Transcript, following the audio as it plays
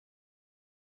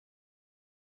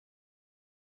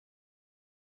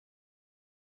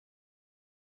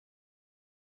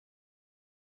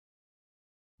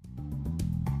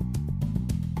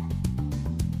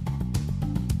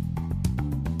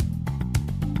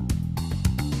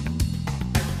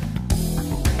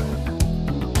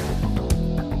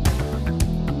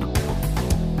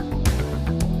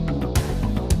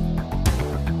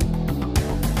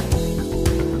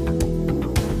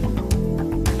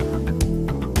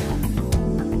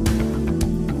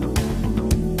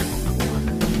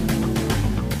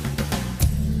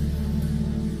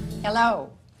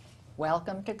Hello,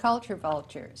 welcome to Culture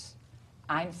Vultures.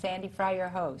 I'm Sandy Frye, your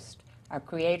host. Our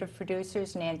creative producer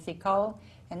is Nancy Cole,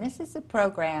 and this is a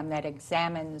program that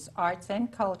examines arts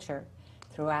and culture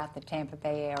throughout the Tampa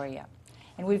Bay area.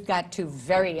 And we've got two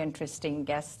very interesting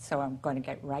guests, so I'm going to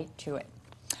get right to it.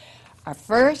 Our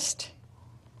first,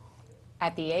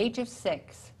 at the age of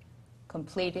 6,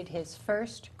 completed his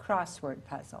first crossword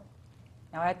puzzle.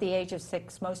 Now, at the age of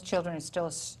 6, most children are still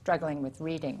struggling with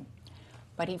reading.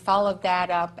 But he followed that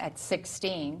up at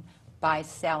 16 by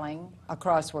selling a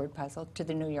crossword puzzle to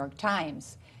the New York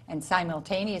Times and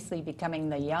simultaneously becoming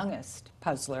the youngest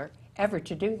puzzler ever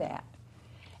to do that.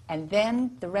 And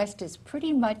then the rest is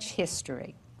pretty much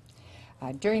history.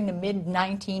 During the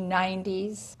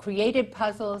mid-1990s, created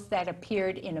puzzles that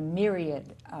appeared in a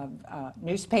myriad of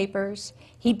newspapers.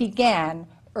 He began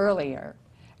earlier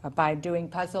by doing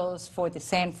puzzles for the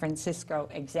San Francisco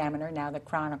Examiner, now the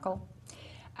Chronicle,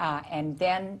 and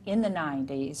then in the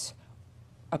 90s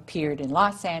appeared in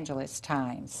Los Angeles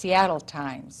Times, Seattle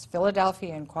Times,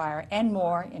 Philadelphia Inquirer, and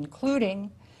more,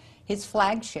 including his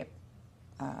flagship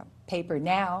paper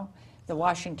now, the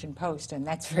Washington Post, and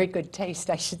that's very good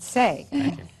taste, I should say.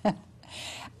 Thank you.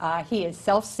 He is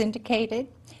self-syndicated.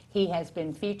 He has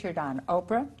been featured on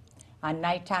Oprah, on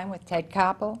Nighttime with Ted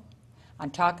Koppel, on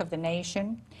Talk of the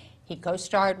Nation. He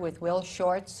co-starred with Will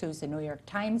Shortz, who's the New York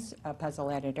Times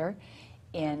puzzle editor,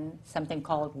 in something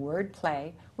called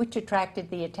Wordplay, which attracted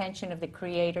the attention of the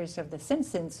creators of The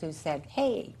Simpsons, who said,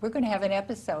 hey, we're going to have an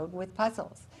episode with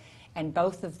puzzles. And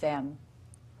both of them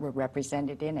were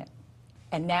represented in it.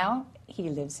 And now he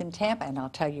lives in Tampa, and I'll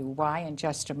tell you why in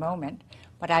just a moment.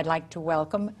 But I'd like to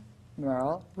welcome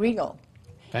Merl Reagle.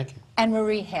 Thank you. And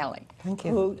Marie Haley. Thank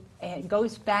you. Who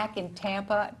goes back in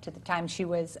Tampa to the time she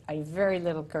was a very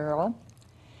little girl,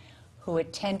 who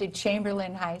attended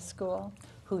Chamberlain High School,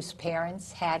 whose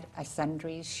parents had a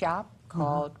sundries shop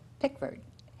called Pickford.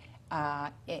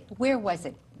 Where was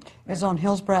it? It was on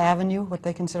Hillsborough Avenue, what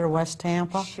they consider West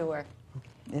Tampa. Sure.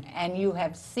 And you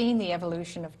have seen the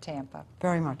evolution of Tampa.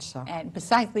 Very much so. And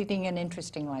besides leading an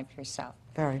interesting life yourself.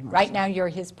 Very much Right so. now you're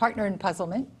his partner in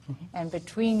puzzlement, and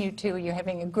between you two you're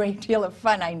having a great deal of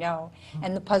fun, I know,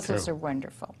 and the puzzles True. are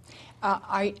wonderful.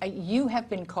 You have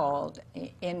been called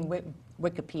in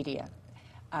Wikipedia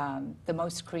the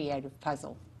most creative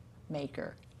puzzle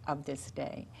maker of this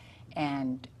day.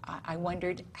 And I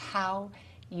wondered how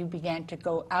you began to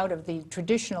go out of the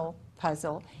traditional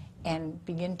puzzle and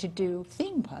begin to do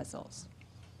theme puzzles.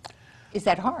 Is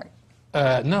that hard?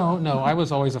 No, I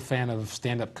was always a fan of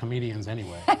stand-up comedians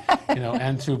anyway.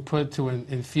 And to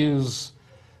infuse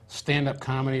stand-up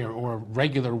comedy or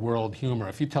regular world humor.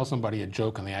 If you tell somebody a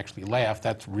joke and they actually laugh,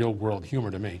 that's real world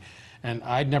humor to me. And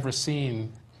I'd never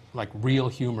seen like real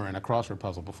humor in a crossword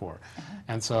puzzle before.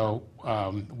 And so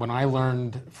when I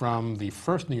learned from the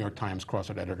first New York Times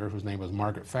crossword editor, whose name was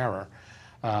Margaret Farrer,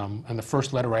 and the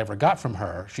first letter I ever got from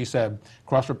her, she said,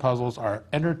 crossword puzzles are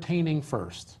entertaining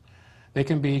first. They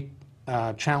can be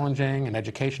challenging and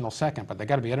educational second, but they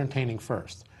got to be entertaining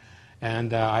first.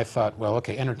 And I thought, well,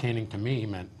 okay, entertaining to me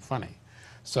meant funny.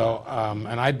 So,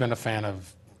 and I'd been a fan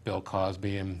of Bill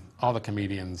Cosby and all the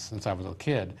comedians since I was a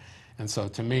kid. And so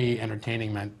to me,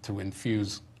 entertaining meant to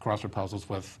infuse crossword puzzles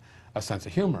with a sense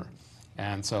of humor.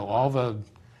 And so all the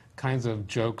kinds of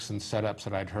jokes and setups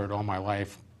that I'd heard all my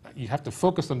life, you have to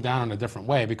focus them down in a different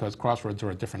way because crosswords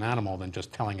are a different animal than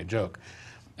just telling a joke.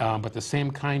 But the same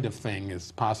kind of thing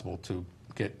is possible to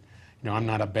get, I'm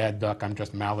not a bad duck, I'm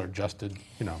just mallard-justed,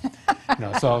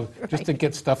 So just to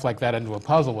get stuff like that into a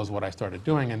puzzle was what I started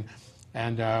doing.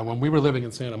 And when we were living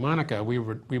in Santa Monica, we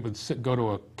would go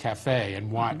to a cafe and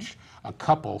watch a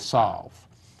couple solve.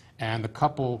 And the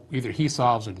couple, either he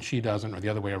solves and she doesn't, or the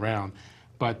other way around.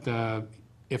 But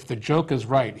if the joke is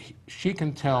right, she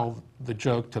can tell the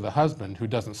joke to the husband who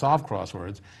doesn't solve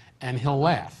crosswords, and he'll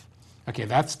laugh. Okay,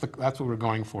 that's what we're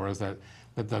going for, is that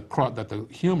the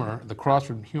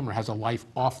crossword humor has a life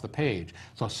off the page.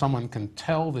 So someone can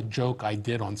tell the joke I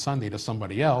did on Sunday to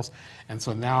somebody else, and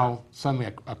so now suddenly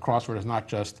a crossword is not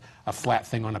just a flat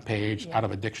thing on a page out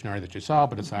of a dictionary that you solve,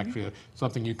 but it's actually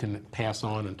something you can pass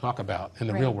on and talk about in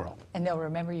the real world. And they'll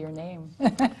remember your name.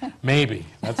 Maybe.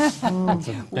 That's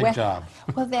a big job.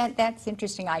 Well, that's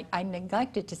interesting. I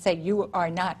neglected to say you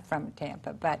are not from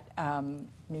Tampa, but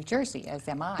New Jersey, as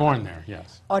am I. Born there,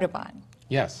 yes. Audubon.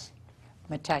 Yes.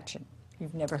 Metuchen.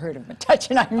 You've never heard of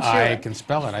Metuchen, I'm sure. I can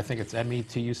spell it. I think it's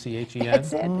M-E-T-U-C-H-E-N.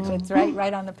 That's it. It's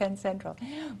right on the Penn Central.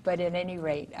 But at any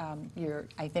rate,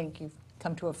 I think you've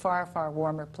come to a far, far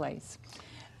warmer place.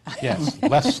 Yes,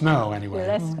 less snow anyway.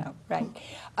 Less snow, right.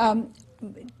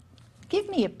 Give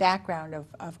me a background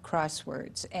of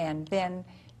crosswords, and then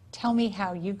Tell me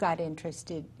how you got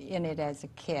interested in it as a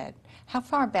kid. How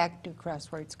far back do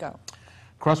crosswords go?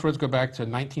 Crosswords go back to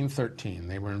 1913.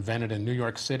 They were invented in New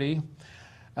York City.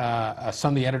 A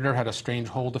Sunday editor had a strange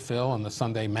hole to fill in the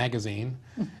Sunday magazine,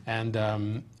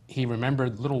 and he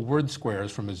remembered little word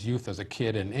squares from his youth as a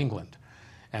kid in England.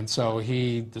 And so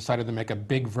he decided to make a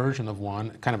big version of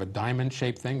one, kind of a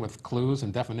diamond-shaped thing with clues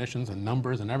and definitions and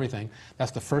numbers and everything.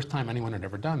 That's the first time anyone had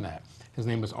ever done that. His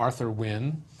name was Arthur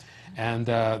Wynne, and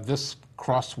this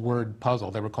crossword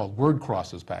puzzle, they were called word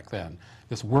crosses back then,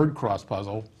 this word cross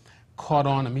puzzle caught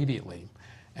on immediately.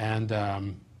 And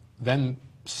then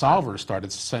solvers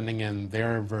started sending in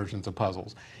their versions of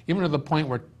puzzles, even to the point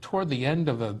where toward the end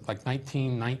of the, like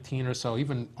 1919 or so,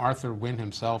 even Arthur Wynne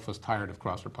himself was tired of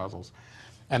crossword puzzles.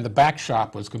 And the back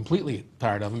shop was completely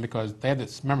tired of them because they had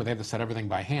to, remember, they had to set everything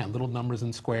by hand, little numbers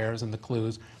and squares and the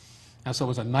clues. And so it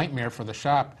was a nightmare for the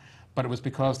shop, but it was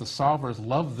because the solvers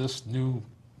loved this new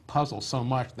puzzle so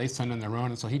much, they sent in their own,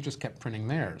 and so he just kept printing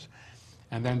theirs.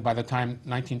 And then by the time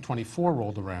 1924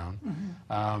 rolled around,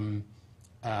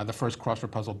 the first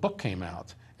crossword puzzle book came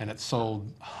out, and it sold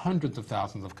hundreds of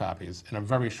thousands of copies in a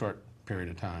very short period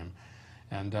of time.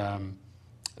 And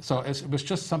so it was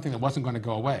just something that wasn't going to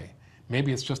go away.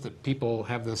 Maybe it's just that people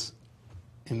have this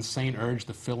insane urge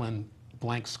to fill in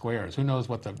blank squares. Who knows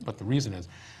what the reason is?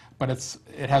 But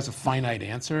it has a finite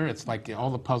answer. It's like all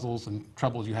the puzzles and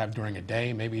troubles you have during a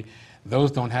day. Maybe those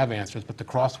don't have answers, but the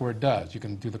crossword does. You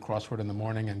can do the crossword in the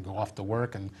morning and go off to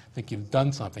work and think you've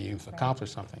done something, you've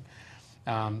accomplished something.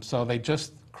 So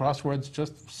crosswords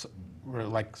just were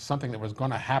like something that was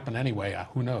going to happen anyway,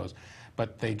 who knows.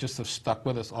 But they just have stuck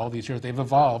with us all these years. They've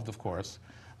evolved, of course.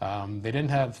 They didn't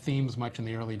have themes much in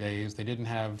the early days. They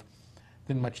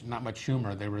not much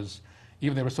humor. They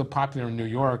were so popular in New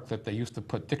York that they used to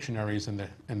put dictionaries in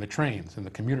the trains, in the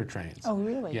commuter trains. Oh,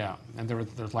 really? Yeah, and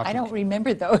there's lots. I don't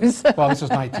remember those. Well, this is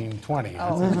 1920.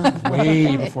 That's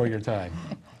way before your time.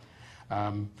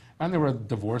 And there were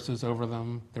divorces over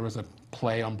them. There was a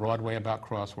play on Broadway about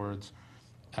crosswords.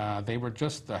 They were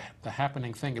just the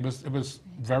happening thing. It was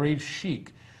very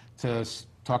chic to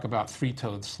talk about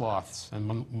three-toed sloths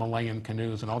and Malayan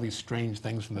canoes and all these strange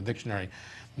things from the dictionary.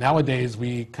 Nowadays,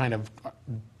 we kind of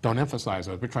don't emphasize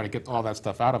those. We try to get all that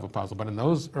stuff out of a puzzle. But in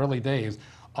those early days,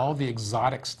 all the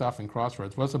exotic stuff in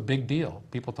crosswords was a big deal.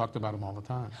 People talked about them all the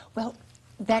time. Well,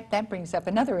 that brings up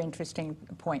another interesting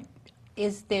point.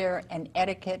 Is there an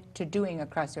etiquette to doing a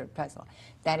crossword puzzle?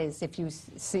 That is, if you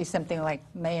see something like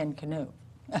Mayan canoe,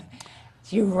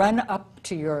 you run up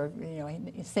to your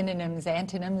synonyms,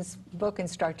 antonyms book and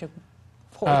start to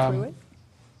pour through it?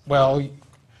 Well,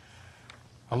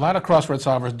 a lot of crossword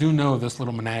solvers do know this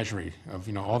little menagerie of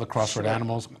all the crossword Sure.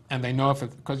 animals, and they know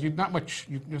because there's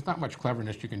not much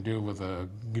cleverness you can do with a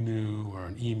gnu or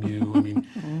an emu. I mean,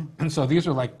 and so these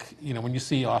are like when you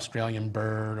see Australian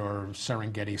bird or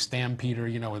Serengeti stampeder,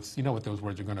 you know what those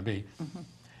words are going to be.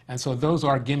 And so those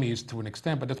are gimmies to an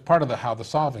extent, but it's part of how the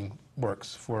solving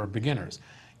works for beginners.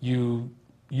 You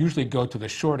usually go to the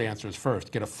short answers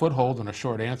first, get a foothold on a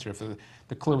short answer. If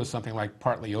the clue is something like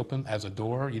partly open as a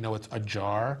door, it's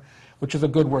ajar, which is a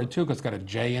good word too because it's got a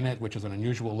J in it, which is an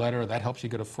unusual letter. That helps you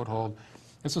get a foothold.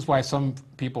 This is why some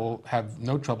people have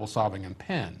no trouble solving in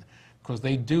pen, because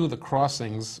they do the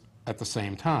crossings at the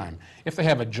same time. If they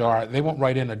have a jar, they won't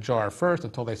write in a jar first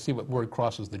until they see what word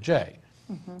crosses the J.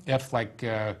 If like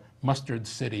mustard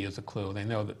city is a clue, they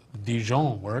know that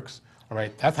Dijon works. All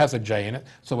right, that has a J in it,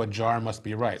 so a jar must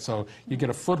be right. So you get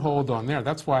a foothold on there.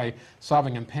 That's why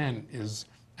solving in pen is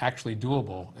actually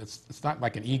doable. It's not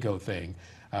like an ego thing.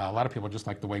 A lot of people just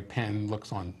like the way pen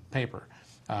looks on paper.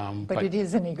 But it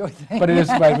is an ego thing. But it is.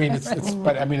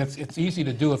 But I mean, it's easy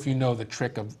to do if you know the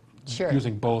trick of Sure.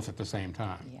 using both at the same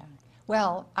time. Yeah.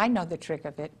 Well, I know the trick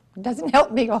of it. It doesn't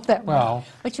help me all that Well- much.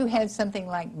 But you had something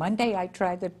like Monday I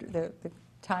tried the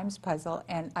times puzzle,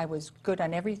 and I was good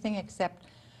on everything except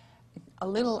a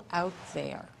little out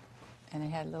there. And it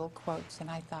had little quotes,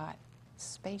 and I thought,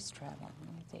 space travel.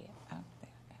 Let me see it. Out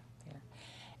there.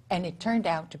 And it turned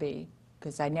out to be,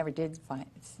 because I never did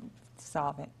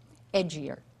solve it,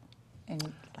 edgier. And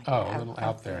like Oh, a little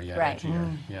out there, yeah, right.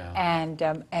 edgier, yeah.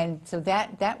 And so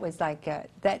that was like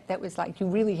that was like you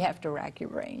really have to rack your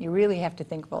brain. You really have to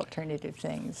think of alternative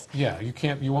things. Yeah,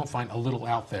 you won't find a little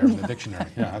out there in the dictionary.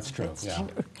 Yeah, that's true. That's yeah.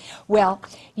 true. Well,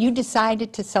 you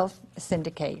decided to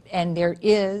self-syndicate, and there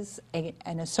is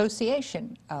an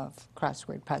association of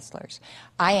crossword puzzlers.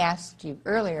 I asked you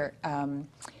earlier,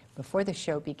 before the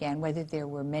show began, whether there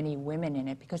were many women in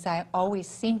it, because I always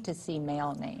seem to see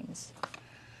male names.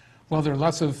 Well, there are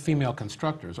lots of female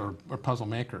constructors or puzzle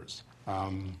makers.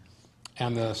 And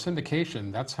the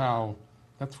syndication, that's how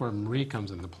that's where Marie comes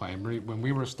into play. Marie, when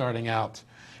we were starting out,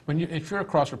 if you're a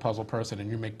crossword puzzle person and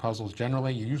you make puzzles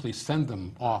generally, you usually send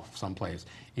them off someplace,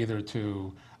 either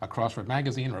to a crossword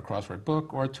magazine or a crossword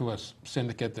book, or to a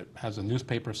syndicate that has a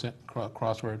newspaper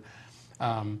crossword.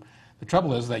 The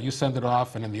trouble is that you send it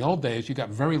off, and in the old days, you got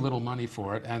very little money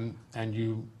for it, and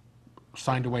you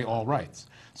signed away all rights.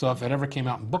 So if it ever came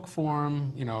out in book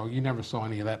form, you never saw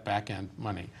any of that back-end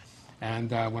money.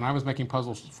 And when I was making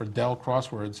puzzles for Dell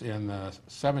Crosswords in the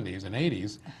 70s and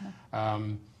 80s,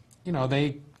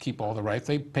 they keep all the rights.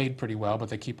 They paid pretty well, but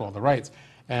they keep all the rights.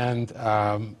 And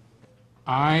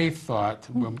I thought,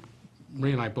 well,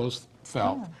 Marie and I both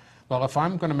felt, well, if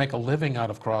I'm going to make a living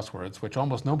out of crosswords, which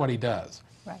almost nobody does,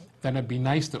 then it'd be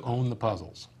nice to own the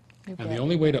puzzles. And the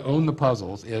only way to own the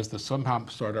puzzles is to somehow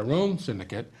start our own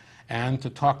syndicate and to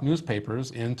talk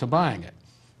newspapers into buying it.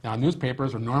 Now,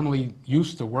 newspapers are normally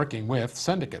used to working with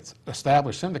syndicates,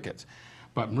 established syndicates.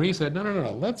 But Marie said, no,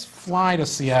 let's fly to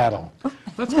Seattle.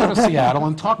 Let's go to Seattle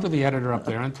and talk to the editor up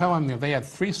there and tell him that they had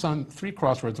three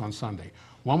crosswords on Sunday.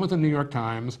 One was the New York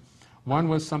Times, one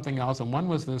was something else, and one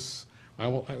was this,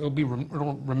 it'll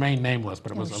remain nameless,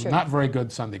 but it was a not very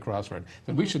good Sunday crossword.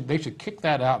 That they should kick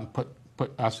that out and put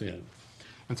us in.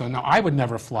 And so now I would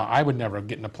never fly, I would never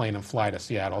get in a plane and fly to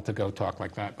Seattle to go talk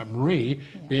like that. But Marie,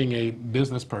 being a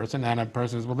business person and a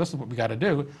person says, well, this is what we got to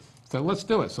do, so let's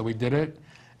do it. So we did it.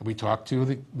 We talked to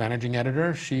the managing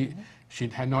editor. She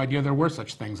had no idea there were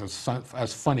such things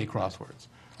as funny crosswords.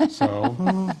 So,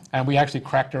 and we actually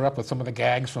cracked her up with some of the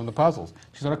gags from the puzzles.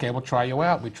 She said, okay, we'll try you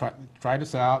out. We tried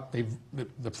us out.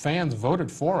 The fans voted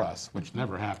for us, which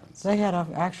never happens. They had an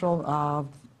actual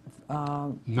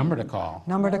number to call.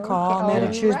 Made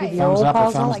it choose the Thumbs old up or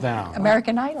puzzle. thumbs down.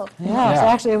 American Idol. Yes,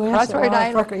 actually, we had Crossword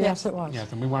Idol. Yes, it was.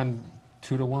 Yes, and we won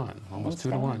 2-1, almost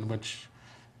 2-1, which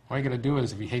all you got to do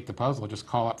is, if you hate the puzzle, just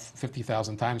call up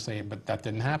 50,000 times saying, but that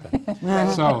didn't happen.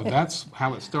 So that's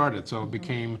how it started. So it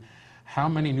became, how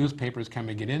many newspapers can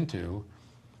we get into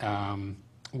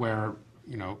where,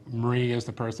 Marie is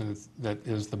the person that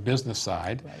is the business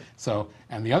side. So,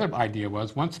 and the other idea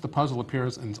was, once the puzzle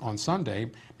appears on Sunday,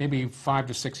 maybe 5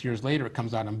 to 6 years later, it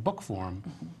comes out in book form.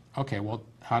 Okay, well,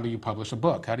 how do you publish a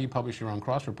book? How do you publish your own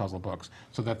crossword puzzle books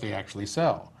so that they actually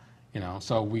sell?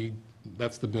 So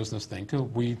that's the business thing too.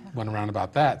 We went around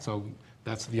about that. So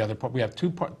that's the other part. We have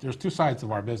there's two sides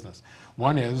of our business.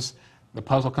 One is the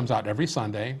puzzle comes out every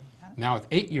Sunday. Now,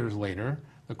 8 years later,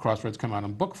 the crosswords come out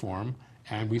in book form,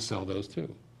 and we sell those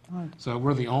too. So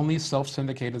we're the only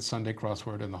self-syndicated Sunday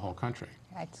crossword in the whole country.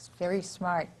 That's very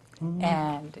smart.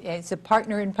 And it's a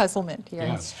partner in puzzlement here.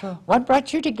 Yes. True. What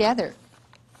brought you together?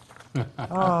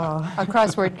 Oh, A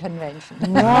crossword convention.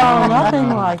 no, nothing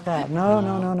like that.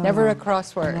 No. Never a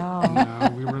crossword. No.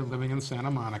 We were living in Santa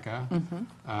Monica.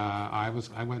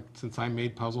 Since I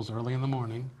made puzzles early in the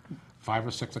morning, 5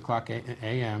 or 6 o'clock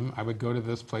a.m., I would go to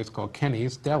this place called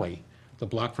Kenny's Deli, the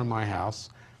block from my house,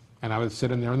 and I would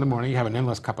sit in there in the morning. You have an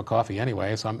endless cup of coffee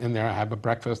anyway, so I'm in there, I have a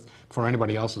breakfast before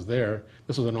anybody else is there.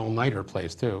 This was an all-nighter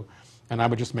place too, and I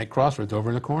would just make crosswords over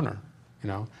in the corner,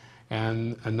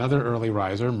 And another early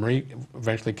riser, Marie,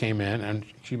 eventually came in, and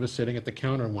she was sitting at the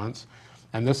counter once,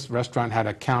 and this restaurant had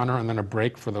a counter and then a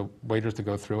break for the waiters to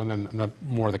go through, and then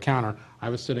more of the counter. I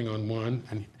was sitting on one,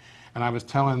 and I was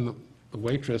telling the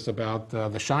waitress about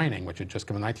The Shining, which had just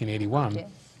come in 1981,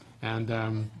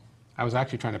 and I was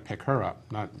actually trying to pick her up,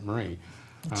 not Marie.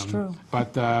 It's true.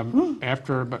 But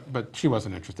but she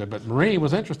wasn't interested. But Marie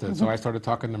was interested, so I started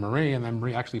talking to Marie, and then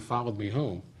Marie actually followed me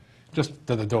home, just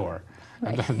to the door.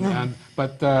 And then,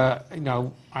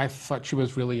 I thought she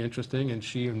was really interesting, and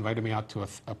she invited me out to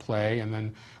a play, and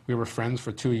then we were friends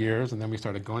for 2 years, and then we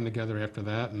started going together after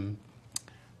that, and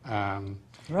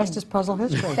the rest is puzzle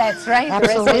history. That's right. The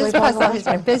rest Absolutely is puzzle puzzle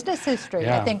history, business history.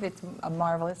 Yeah. I think it's a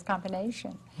marvelous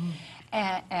combination.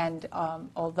 And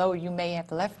although you may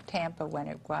have left Tampa when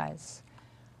it was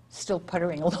still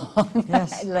puttering along,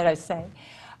 Yes. let us say,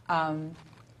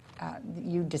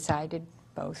 you decided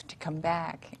both to come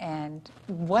back. And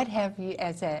what have you,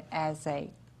 as a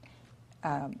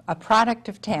product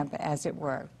of Tampa, as it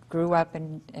were, grew up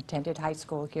and attended high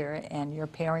school here, and your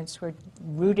parents were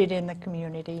rooted in the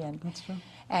community, and That's true.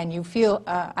 And you feel,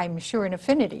 I'm sure, an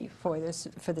affinity for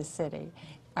the city.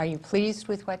 Are you pleased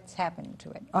with what's happened to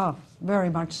it? Oh, very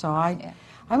much so. I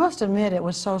must admit it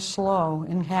was so slow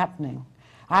in happening.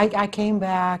 I came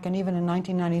back, and even in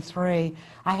 1993,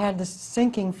 I had this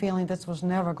sinking feeling this was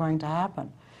never going to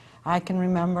happen. I can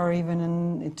remember even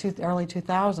in early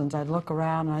 2000s, I'd look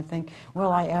around and I'd think,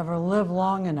 will I ever live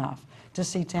long enough to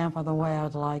see Tampa the way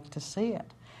I'd like to see it?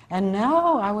 And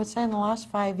now, I would say in the last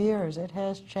 5 years, it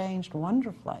has changed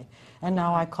wonderfully. And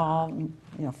now I call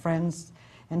friends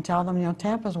and tell them,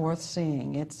 Tampa's worth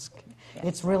seeing. It's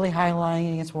really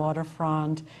highlighting its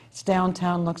waterfront. It's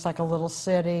downtown, looks like a little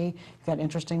city. You've got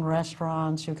interesting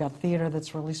restaurants. You've got theater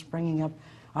that's really springing up.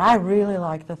 I really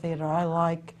like the theater. I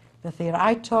like the theater.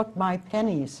 I took my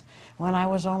pennies when I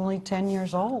was only 10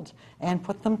 years old and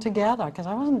put them together because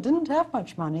I didn't have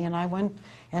much money, and I went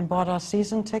and bought a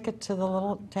season ticket to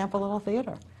the Tampa Little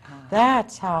Theater.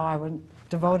 That's how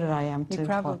devoted I am to. You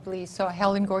probably saw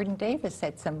Helen Gordon Davis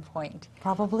at some point.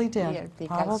 Probably did. Yeah,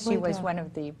 because she was one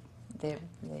of the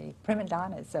prima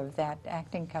donnas of that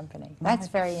acting company. That's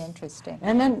very interesting.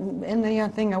 And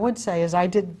the thing I would say is I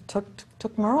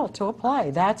took Merl to a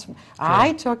play.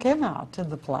 I took him out to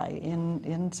the play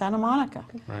in Santa Monica.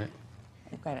 Right.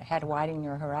 You've had to widen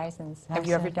your horizons. Have That's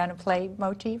you ever it. done a play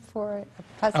motif for a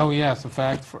puzzle? Oh yes, in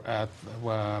fact, I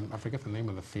forget the name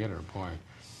of the theater. Boy,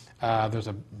 there's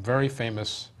a very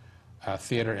famous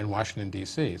theater in Washington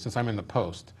D.C. Since I'm in the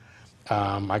Post,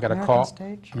 I got a call.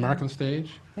 Stage? American Stage.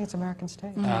 I think it's American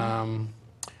Stage.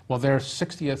 Well, their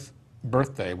 60th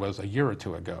birthday was a year or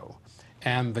two ago,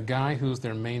 and the guy who's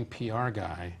their main PR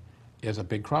guy is a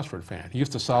big crossword fan. He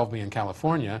used to solve me in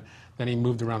California, then he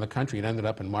moved around the country and ended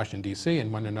up in Washington, D.C.,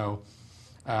 and wanted to know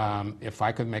if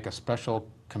I could make a special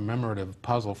commemorative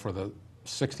puzzle for the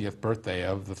 60th birthday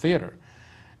of the theater.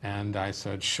 And I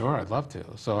said, sure, I'd love to.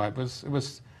 So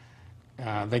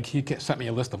he sent me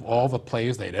a list of all the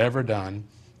plays they'd ever done,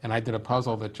 and I did a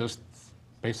puzzle that just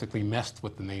basically messed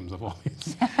with the names of all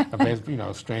these,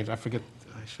 strange. I forget.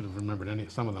 I should have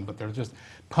remembered some of them, but they're just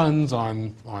puns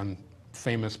on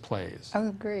famous plays.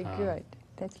 Oh, very good.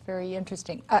 That's very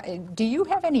interesting. Do you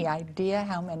have any idea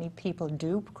how many people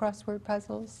do crossword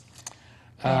puzzles?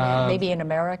 Maybe in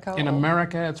America? In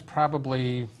America, it's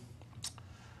probably,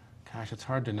 gosh, it's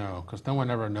hard to know because no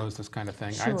one ever knows this kind of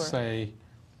thing. Sure. I'd say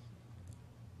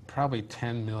probably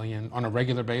 10 million on a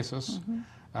regular basis.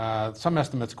 Some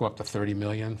estimates go up to 30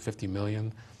 million, 50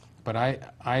 million. But I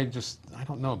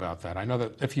don't know about that. I know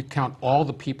that if you count all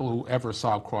the people who ever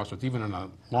solved crosswords, even in a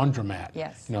laundromat,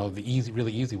 yes, the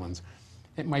really easy ones,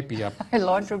 it might be up.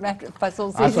 Laundromat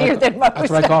puzzles easier than most. That's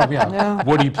what I call them, yeah.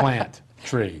 Woody plant,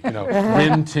 tree,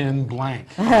 rin, tin, blank,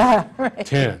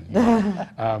 tin.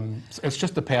 It's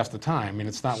just to pass the time. I mean,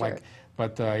 it's not like,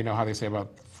 but you know how they say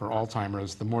about for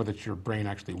Alzheimer's, the more that your brain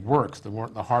actually works, the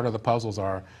harder the puzzles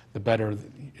are, the better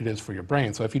it is for your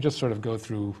brain. So if you just sort of go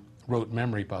through rote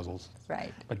memory puzzles.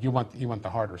 Right. But you want the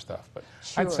harder stuff. But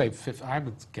sure. I'd say I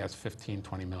would guess 15,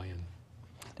 20 million.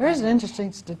 There is an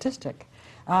interesting statistic.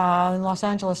 In Los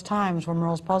Angeles Times, where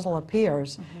Merl's puzzle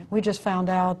appears, we just found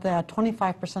out that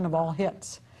 25% of all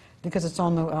hits, because it's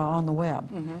on the web,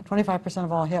 25%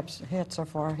 of all hits are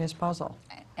for his puzzle.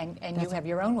 And you have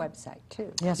your own website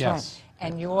too. Yes, yes. right.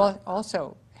 And you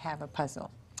also have a puzzle.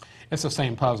 It's the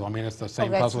same puzzle. I mean, it's the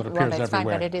same puzzle that appears that's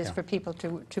everywhere. Fine, but it is for people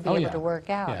to be able to work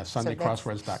out. Yeah,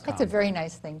 SundayCrosswords.com. That's a very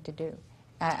nice thing to do,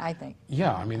 I think.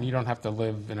 Yeah, I mean, you don't have to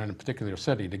live in a particular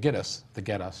city to get us. To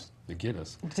get us. To get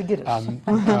us.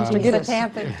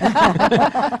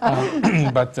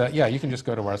 But yeah, you can just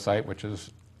go to our site, which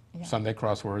is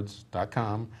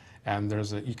SundayCrosswords.com, and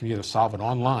you can either solve it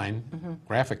online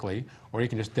graphically, or you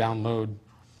can just download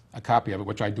a copy of it,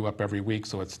 which I do up every week.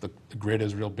 So the grid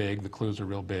is real big, the clues are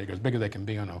real big, as big as they can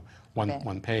be on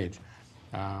one page.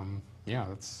 Yeah,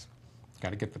 that's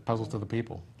got to get the puzzles to the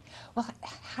people. Well,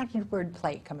 how did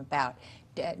wordplay come about?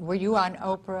 Were you on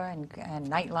Oprah and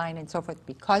Nightline and so forth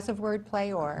because of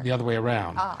wordplay, or the other way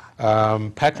around?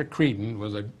 Patrick Creedon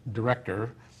was a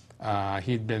director.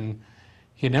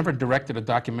 He'd never directed a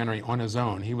documentary on his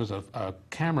own. He was a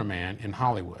cameraman in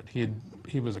Hollywood.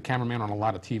 He was a cameraman on a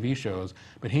lot of TV shows,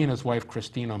 but he and his wife,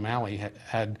 Christine O'Malley,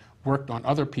 had worked on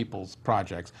other people's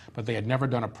projects, but they had never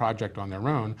done a project on their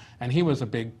own, and he was a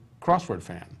big crossword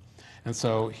fan. And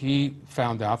so he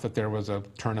found out that there was a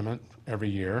tournament every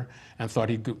year and thought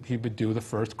he would do the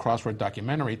first crossword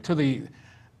documentary, to the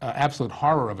absolute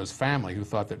horror of his family, who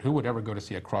thought that who would ever go to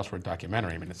see a crossword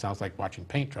documentary? I mean, it sounds like watching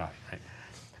paint dry,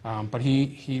 right? But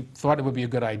he thought it would be a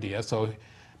good idea, so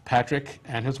Patrick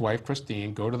and his wife,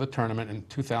 Christine, go to the tournament in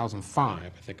 2005, I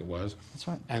think it was. That's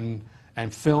right.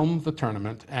 And filmed the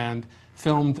tournament, and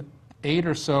filmed 8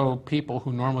 or so people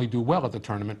who normally do well at the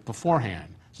tournament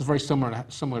beforehand. This is very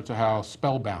similar to how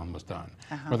Spellbound was done,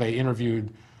 where they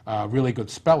interviewed really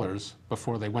good spellers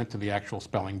before they went to the actual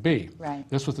spelling bee. Right.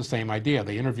 This was the same idea.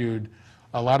 They interviewed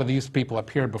a lot of these people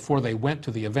up here before they went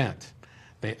to the event.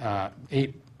 They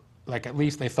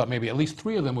they thought maybe at least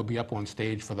 3 of them would be up on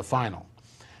stage for the final.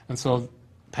 And so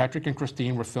Patrick and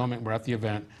Christine were at the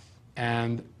event,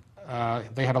 and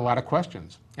they had a lot of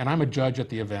questions. And I'm a judge at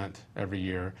the event every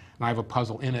year, and I have a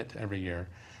puzzle in it every year.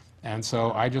 And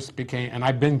so I just became, and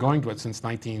I've been going to it since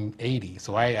 1980,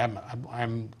 so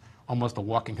I'm almost a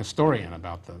walking historian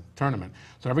about the tournament.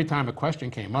 So every time a question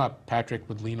came up, Patrick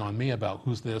would lean on me about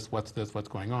who's this, what's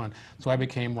going on. So I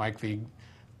became like the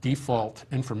default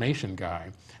information guy.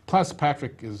 Plus,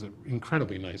 Patrick is an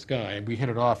incredibly nice guy. We hit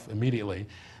it off immediately.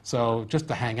 So just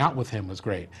to hang out with him was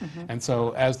great. And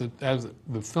so as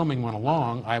the filming went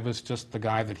along, I was just the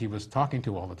guy that he was talking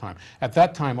to all the time. At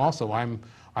that time also,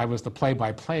 I was the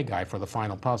play-by-play guy for the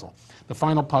final puzzle. The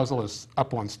final puzzle is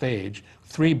up on stage,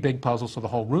 3 big puzzles so the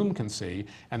whole room can see,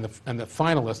 and the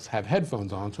finalists have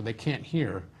headphones on so they can't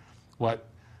hear what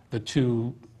the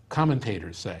 2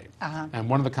 commentators say. And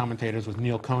one of the commentators was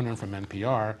Neil Conan from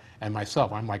NPR, and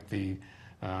myself. I'm like the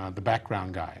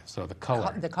background guy, so the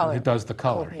color. The color. Who does the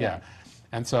color, yeah.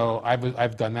 And so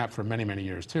I've done that for many, many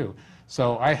years too.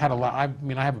 So I had a lot, I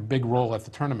mean, I have a big role at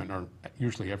the tournament, or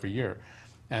usually every year.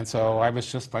 And so I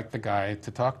was just like the guy to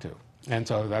talk to. And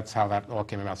so that's how that all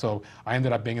came about. So I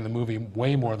ended up being in the movie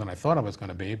way more than I thought I was going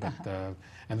to be. But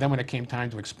and then when it came time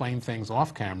to explain things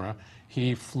off camera,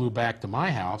 he flew back to my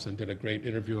house and did a great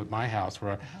interview at my house,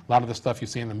 where a lot of the stuff you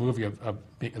see in the movie of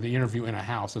the interview in a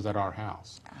house is at our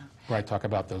house, where I talk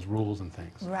about those rules and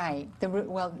things. Right.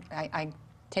 Well, I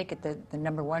take it the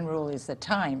number 1 rule is the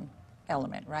time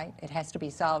element, right? It has to be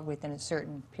solved within a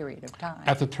certain period of time.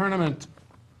 At the tournament,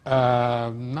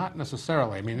 not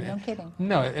necessarily. I mean, No kidding.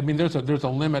 No, I mean there's a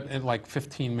limit in like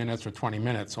 15 minutes or 20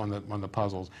 minutes on the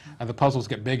puzzles, and the puzzles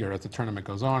get bigger as the tournament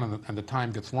goes on, and the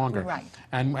time gets longer. Right.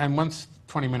 And once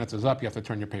 20 minutes is up, you have to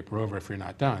turn your paper over if you're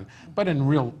not done. But in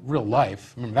real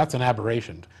life, I mean, that's an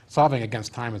aberration. Solving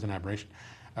against time is an aberration.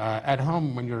 At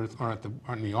home, when you're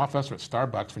in the office or at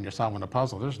Starbucks, when you're solving a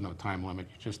puzzle, there's no time limit.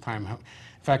 You just time.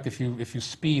 In fact, if you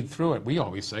speed through it, we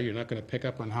always say you're not going to pick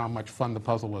up on how much fun the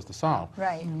puzzle was to solve.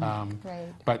 Right.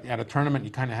 Right. But at a tournament,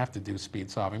 you kind of have to do speed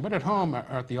solving. But at home or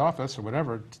at the office or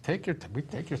whatever, take your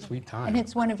sweet time. And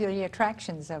it's one of the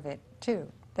attractions of it too,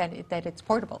 that it's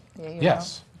portable. You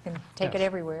Yes. know? You can take it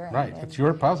everywhere. Right. It's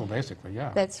your puzzle, basically.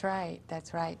 Yeah. That's right.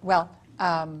 That's right. Well,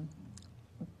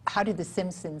 how did The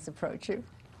Simpsons approach you?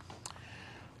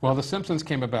 Well, The Simpsons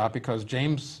came about because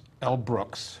James L.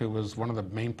 Brooks, who was one of the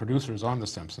main producers on The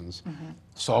Simpsons,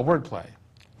 saw wordplay.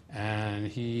 And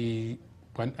he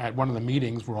went at one of the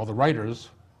meetings where all the writers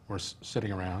were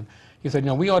sitting around. He said,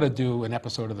 we ought to do an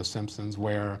episode of The Simpsons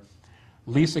where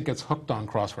Lisa gets hooked on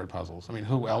crossword puzzles. I mean,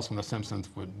 who else on The Simpsons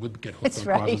would get hooked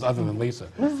on puzzles other than Lisa?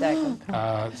 Exactly.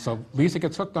 So Lisa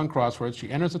gets hooked on crosswords. She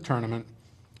enters the tournament.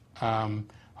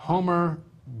 Homer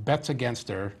bets against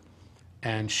her,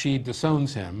 and she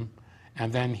disowns him,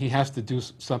 and then he has to do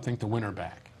something to win her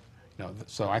back.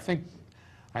 So I think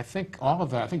all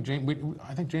of that. I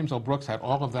think James L. Brooks had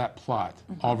all of that plot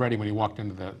already when he walked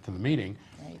into the meeting,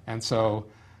 Right. and so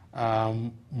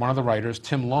one of the writers,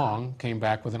 Tim Long, came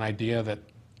back with an idea that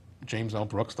James L.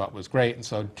 Brooks thought was great, and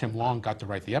so Tim Long got to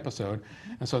write the episode,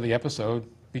 and so the episode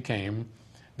became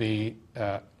the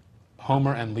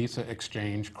Homer and Lisa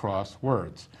exchange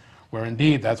crosswords, where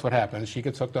indeed that's what happens. She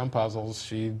gets hooked on puzzles,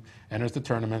 she enters the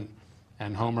tournament,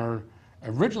 and Homer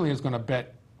originally is going to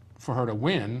bet for her to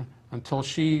win until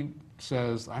she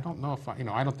says, I don't know if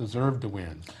I don't deserve to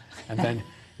win. And then,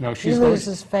 he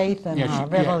loses faith in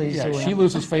her. She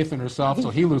loses faith in herself, so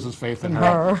he loses faith in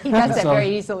her. He does that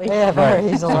very easily. Yeah,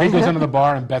 very easily. So he goes into the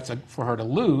bar and bets for her to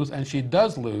lose, and she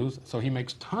does lose, so he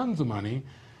makes tons of money,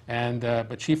 and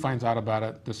but she finds out about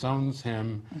it, disowns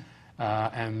him,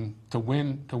 and to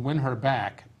win her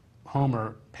back,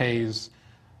 Homer pays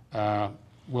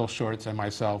Will Shortz and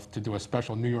myself to do a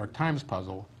special New York Times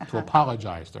puzzle to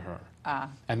apologize to her.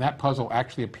 And that puzzle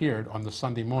actually appeared on the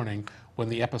Sunday morning when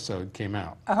the episode came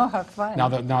out. Oh, how fun. Now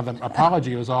the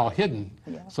apology was all hidden,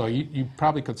 Yeah. so you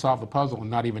probably could solve the puzzle and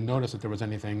not even notice that there was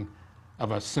anything of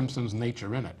a Simpsons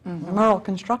nature in it. Merl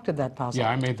constructed that puzzle.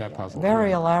 Yeah, I made that puzzle.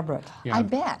 Very elaborate. Yeah. I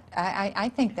bet. I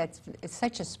think it's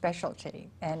such a specialty.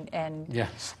 And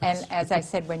Yes. And as I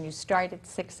said, when you start at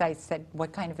 6, I said,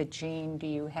 what kind of a gene do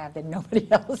you have that nobody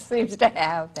else seems to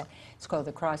have? It's called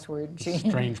the crossword gene.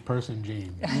 Strange person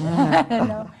gene.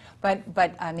 No.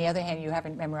 But on the other hand, you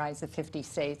haven't memorized the 50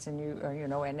 states and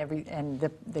and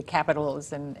the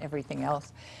capitals and everything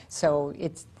else. So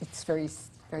it's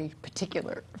very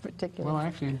particular. Well, I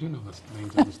actually do know the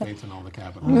names of the states and all the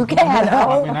capitals. You can.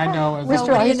 I mean, I know.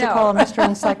 I used to call him Mr.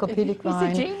 Encyclopedic He's a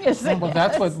Mind. genius. Well,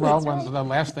 that's what. Well, That's when right. the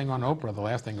last thing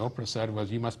Oprah said was,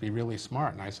 "You must be really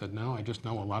smart," and I said, "No, I just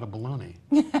know a lot of baloney,"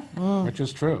 which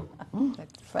is true.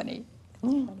 That's funny.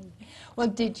 That's funny. Well,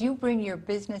 did you bring your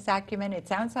business acumen? It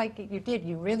sounds like you did.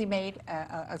 You really made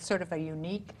a sort of a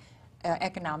unique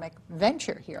economic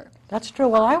venture here. That's true.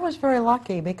 Well, I was very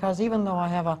lucky because even though I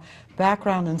have a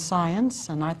background in science,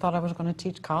 and I thought I was going to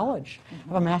teach college, I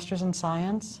have a master's in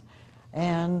science,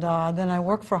 and then I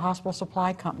worked for hospital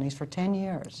supply companies for 10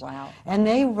 years. Wow. And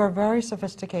they were very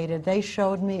sophisticated. They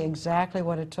showed me exactly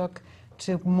what it took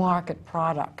to market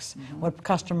products, what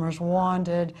customers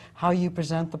wanted, how you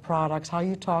present the products, how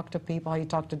you talk to people, how you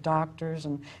talk to doctors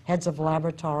and heads of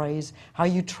laboratories, how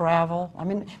you travel. I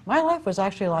mean, my life was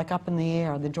actually like Up in the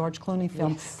Air, the George Clooney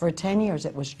film. Yes. For 10 years,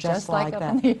 it was just like Up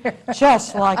that. in the Air.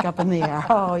 Just like Up in the Air.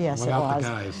 Oh, yes, Without it the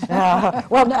was. guys.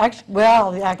 Well, no, actually,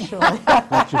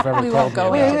 That you've ever We told won't me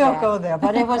go we about. into won't that. go there,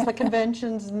 but it was the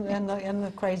conventions and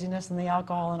the craziness and the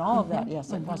alcohol and all of that.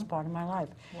 Yes, it was part of my life.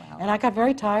 Wow. And I got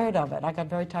very tired of it. I got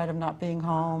very tired of not being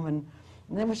home. And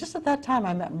it was just at that time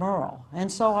I met Merl. And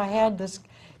so I had this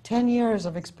 10 years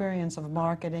of experience of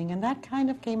marketing, and that kind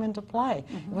of came into play.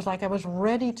 It was like I was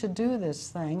ready to do this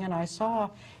thing, and I saw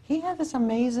he had this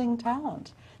amazing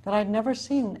talent that I'd never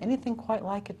seen anything quite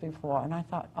like it before. And I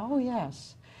thought, oh,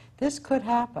 yes. This could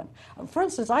happen. For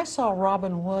instance, I saw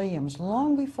Robin Williams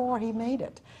long before he made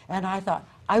it, and I thought,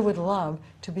 I would love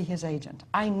to be his agent.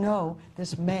 I know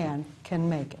this man can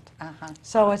make it.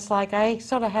 So it's like I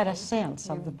sort of had a sense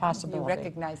of the possibility. You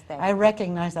recognized that. I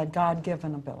recognized that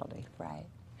God-given ability. Right.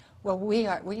 Well, we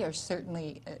are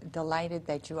certainly delighted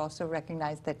that you also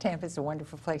recognize that Tampa is a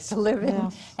wonderful place to live in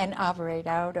Yes. and operate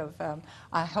out of.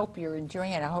 I hope you're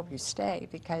enjoying it. I hope you stay,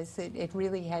 because it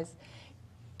really has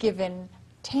given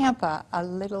Tampa a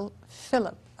little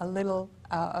fillip, a little,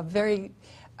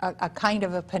 a kind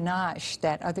of a panache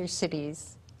that other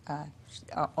cities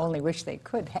only wish they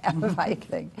could have, I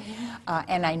think.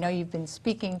 And I know you've been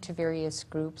speaking to various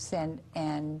groups, and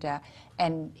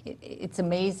it's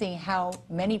amazing how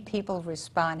many people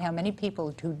respond, how many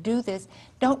people who do this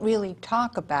don't really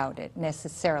talk about it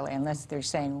necessarily, unless they're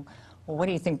saying, well, what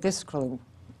do you think this clue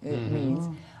means?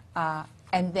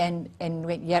 And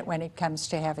yet when it comes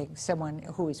to having someone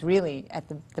who is really at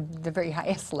the very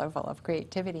highest level of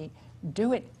creativity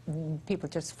do it, people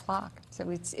just flock. So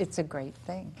it's a great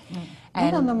thing.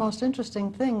 One of the most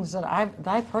interesting things that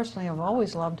I personally have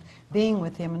always loved being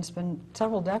with him, and it's been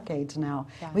several decades now.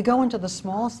 Yeah. We go into the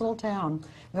smallest little town.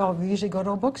 We usually go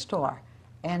to a bookstore,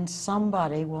 and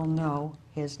somebody will know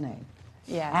his name.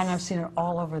 Yes. And I've seen it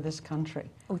all over this country.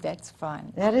 Oh, that's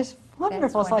fun. That is wonderful.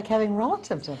 It's wonderful. like having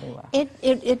relatives everywhere.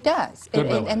 It does. Good And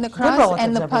the relatives. Good cross relatives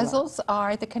and the everywhere. puzzles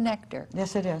are the connector.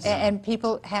 Yes, it is. And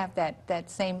people have that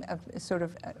same sort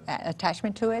of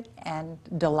attachment to it and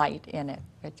delight in it,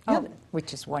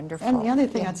 which is wonderful. And the other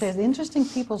thing I'd Yes. say is the interesting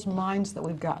people's minds that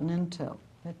we've gotten into.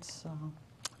 It's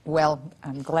Well,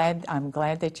 I'm glad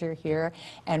that you're here,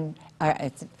 and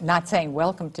it's not saying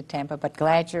welcome to Tampa, but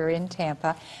glad you're in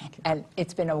Tampa. And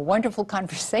it's been a wonderful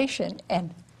conversation,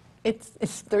 and it's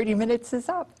 30 minutes is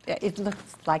up. It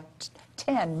looks like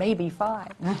 10, maybe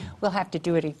 5. We'll have to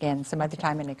do it again some other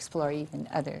time and explore even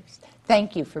others.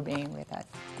 Thank you for being with us.